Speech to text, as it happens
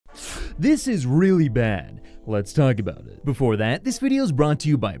This is really bad. Let's talk about it. Before that, this video is brought to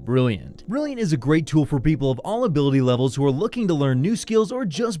you by Brilliant. Brilliant is a great tool for people of all ability levels who are looking to learn new skills or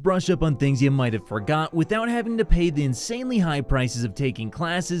just brush up on things you might have forgot without having to pay the insanely high prices of taking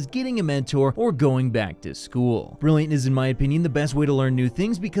classes, getting a mentor, or going back to school. Brilliant is, in my opinion, the best way to learn new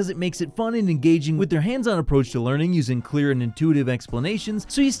things because it makes it fun and engaging with their hands-on approach to learning using clear and intuitive explanations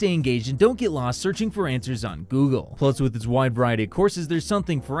so you stay engaged and don't get lost searching for answers on Google. Plus, with its wide variety of courses, there's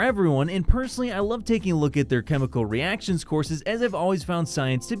something for everyone, and personally, I love taking a look at their chemical reactions courses as I've always found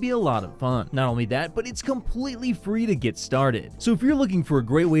science to be a lot of fun. Not only that, but it's completely free to get started. So if you're looking for a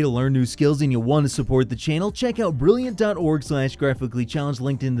great way to learn new skills and you want to support the channel, check out brilliant.org/graphicallychallenged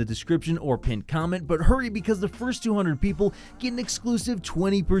linked in the description or pinned comment, but hurry because the first 200 people get an exclusive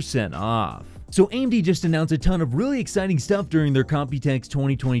 20% off. So AMD just announced a ton of really exciting stuff during their Computex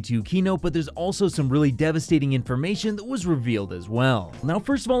 2022 keynote, but there's also some really devastating information that was revealed as well. Now,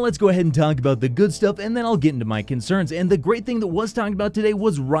 first of all, let's go ahead and talk about the good stuff, and then I'll get into my concerns. And the great thing that was talked about today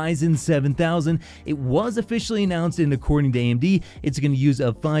was Ryzen 7000. It was officially announced, and according to AMD, it's going to use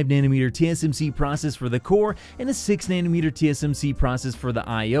a 5nm TSMC process for the core and a 6nm TSMC process for the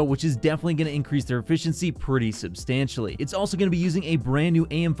I/O, which is definitely going to increase their efficiency pretty substantially. It's also going to be using a brand new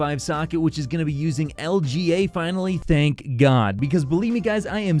AM5 socket, which is going to be using LGA finally, thank God, because believe me guys,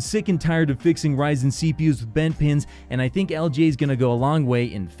 I am sick and tired of fixing Ryzen CPUs with bent pins, and I think LGA is going to go a long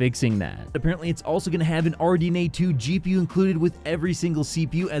way in fixing that. Apparently, it's also going to have an RDNA 2 GPU included with every single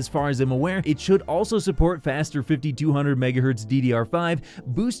CPU as far as I'm aware. It should also support faster 5200 MHz DDR5,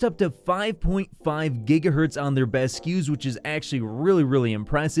 boost up to 5.5 GHz on their best SKUs, which is actually really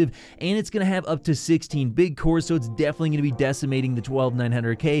impressive, and it's going to have up to 16 big cores, so it's definitely going to be decimating the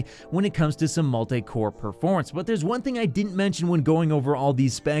 12900K when it comes to some multi-core performance. But there's one thing I didn't mention when going over all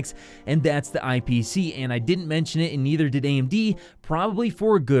these specs, and that's the IPC, and I didn't mention it and neither did AMD, probably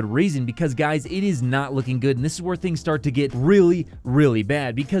for a good reason, because guys, it is not looking good, and this is where things start to get really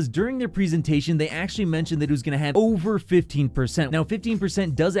bad, because during their presentation they actually mentioned that it was going to have over 15%. Now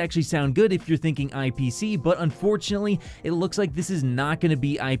 15% does actually sound good if you're thinking IPC, but unfortunately it looks like this is not going to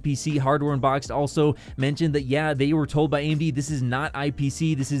be IPC. Hardware Unboxed also mentioned that yeah, they were told by AMD this is not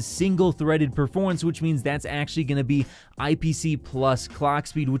IPC, this is single threaded performance, which means that's actually going to be IPC plus clock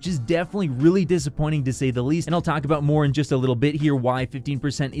speed, which is definitely really disappointing to say the least, and I'll talk about more in just a little bit here why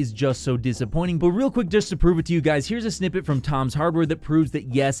 15% is just so disappointing. But real quick, just to prove it to you guys, here's a snippet from Tom's Hardware that proves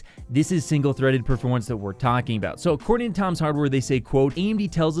that yes, this is single threaded performance that we're talking about. So according to Tom's Hardware, they say, quote,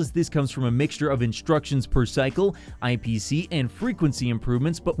 AMD tells us this comes from a mixture of instructions per cycle, IPC, and frequency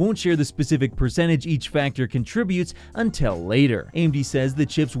improvements, but won't share the specific percentage each factor contributes until later. AMD says the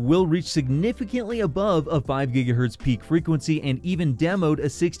chips will reach significantly above a 5 GHz peak frequency and even demoed a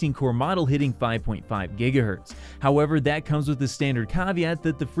 16-core model hitting 5.5 GHz. However, that comes with the standard caveat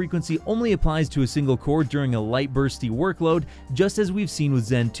that the frequency only applies to a single core during a light bursty workload, just as we've seen with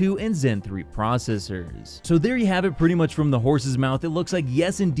Zen 2 and Zen 3 processors. So there you have it, pretty much from the horse's mouth. It looks like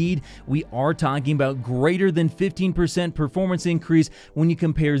yes indeed, we are talking about greater than 15% performance increase when you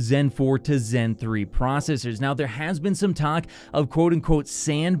compare Zen 4 to Zen 3 processors. Now there has been some talk of quote-unquote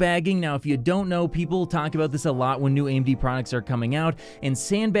sandbagging. Now if you don't know, people talk about this a lot when new AMD products are coming out, and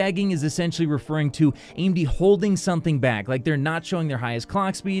sandbagging is essentially referring to AMD holding something back, like they're not showing their highest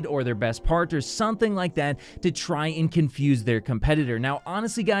clock speed or their best part or something like that to try and confuse their competitor. Now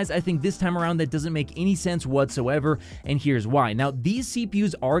honestly guys, I think this time around that doesn't make any sense whatsoever, and here's why. Now these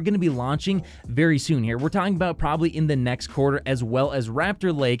CPUs are going to be launching very soon here. We're talking about probably in the next quarter, as well as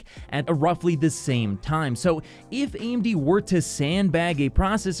Raptor Lake at roughly the same time. So if AMD were to sandbag a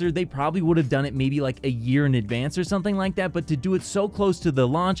processor, they probably would have done it maybe like a year in advance or something like that, but to do it so close to the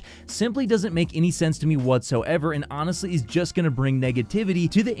launch simply doesn't make any sense to me whatsoever, and honestly is just going to bring negativity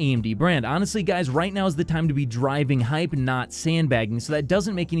to the AMD brand. Honestly guys, right now is the time to be driving hype, not sandbagging, so that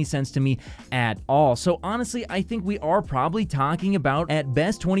doesn't make any sense to me at all. So honestly, I think we are probably talking about at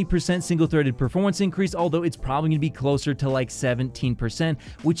best 20% single-threaded performance increase, although it's probably going to be closer to like 17%,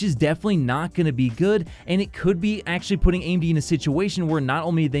 which is definitely not going to be good, and it could be actually putting AMD in a situation where not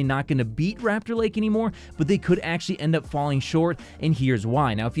only are they not going to beat Raptor Lake anymore, but they could actually end up falling short, and here's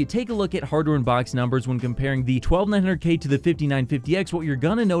why. Now if you take a look at Hardware Unboxed numbers when comparing the 12900K to the 5950X, what you're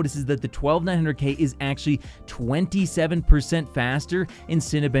going to notice is that the 12900K is actually 27% faster in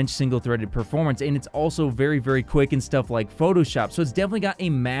Cinebench single-threaded performance, and it's also very quick in stuff like Photoshop, so it's definitely got a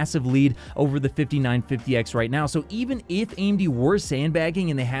massive lead over the 5950X right now. So even if AMD were sandbagging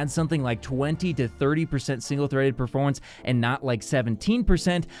and they had something like 20 to 30% single-threaded performance and not like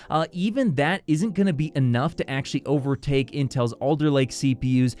 17%, even that isn't going to be enough to actually overtake Intel's Alder Lake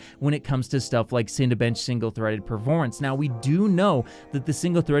CPUs when it comes to stuff like Cinebench single-threaded performance. Now, we do know that the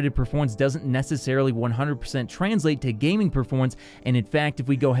single-threaded performance doesn't necessarily 100% translate to gaming performance, and in fact, if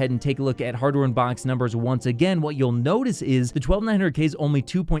we go ahead and take a look at Hardware Unbox numbers once again, what you'll notice is the 12900K is only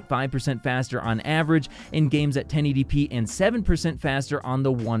 2.5% faster on average in games at 1080p and 7% faster on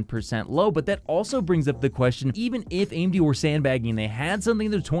the 1% low. But that also brings up the question, even if AMD were sandbagging, they had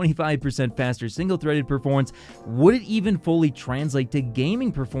something that's 25% faster single-threaded performance, would it even fully translate to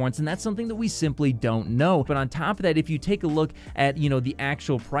gaming performance? And that's something that we simply don't know. But on top of that, if you take a look at, the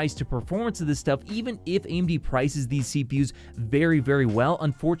actual price to performance of this stuff, even if AMD prices these CPUs very, very well,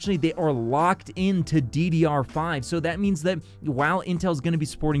 unfortunately, they are locked into DDR5. So that means that while Intel's going to be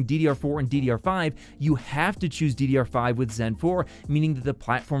supporting DDR4 and DDR5, you have to choose DDR5 with Zen 4, meaning that the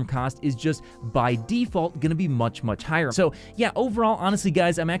platform cost is just by default going to be much, much higher. So yeah, overall, honestly,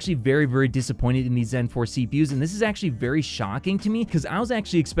 guys, I'm actually very, very disappointed in these Zen 4 CPUs, and this is actually very shocking to me because I was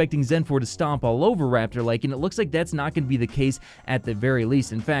actually expecting Zen 4 to stomp all over Raptor Lake, and it looks like that's not going to be the case at the very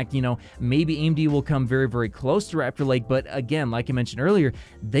least. In fact, maybe AMD will come very, very close to Raptor Lake, but again, like I mentioned earlier,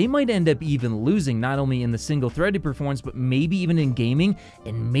 they might end up even losing, not only in the single-threaded performance, but maybe even in gaming,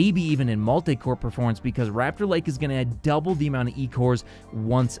 and maybe even in multi-core performance, because Raptor Lake is going to double the amount of E-cores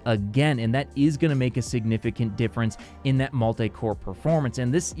once again, and that is going to make a significant difference in that multi-core performance.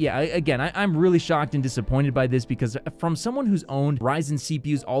 And this, yeah, again, I'm really shocked and disappointed by this, because from someone who's owned Ryzen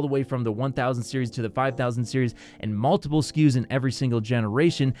CPUs all the way from the 1000 series to the 5000 series and multiple SKUs in every single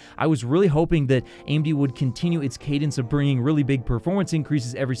generation, I was really hoping that AMD would continue its cadence of bringing really big performance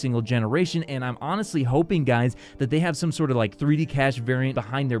increases every single generation, and I'm honestly hoping, guys, that they have some sort of like 3D cache variant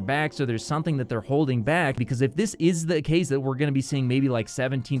behind their back, so there's something that they're holding back, because if this is the case, that we're going to be seeing maybe like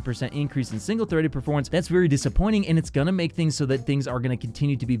 17% increase in single-threaded performance, that's very disappointing, and it's going to make things so that things are going to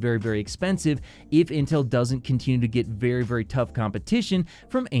continue to be very, very expensive if Intel doesn't continue to get very, very tough competition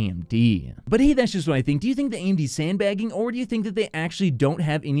from AMD. But hey, that's just what I think. Do you think that AMD's sandbagging, or do you think that they actually don't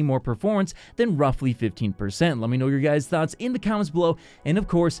have any more performance than roughly 15%? Let me know your guys' thoughts in the comments below, and of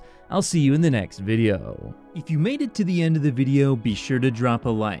course, I'll see you in the next video. If you made it to the end of the video, be sure to drop a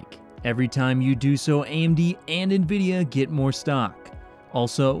like. Every time you do so, AMD and Nvidia get more stock.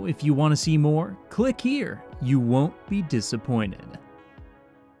 Also, if you want to see more, click here. You won't be disappointed.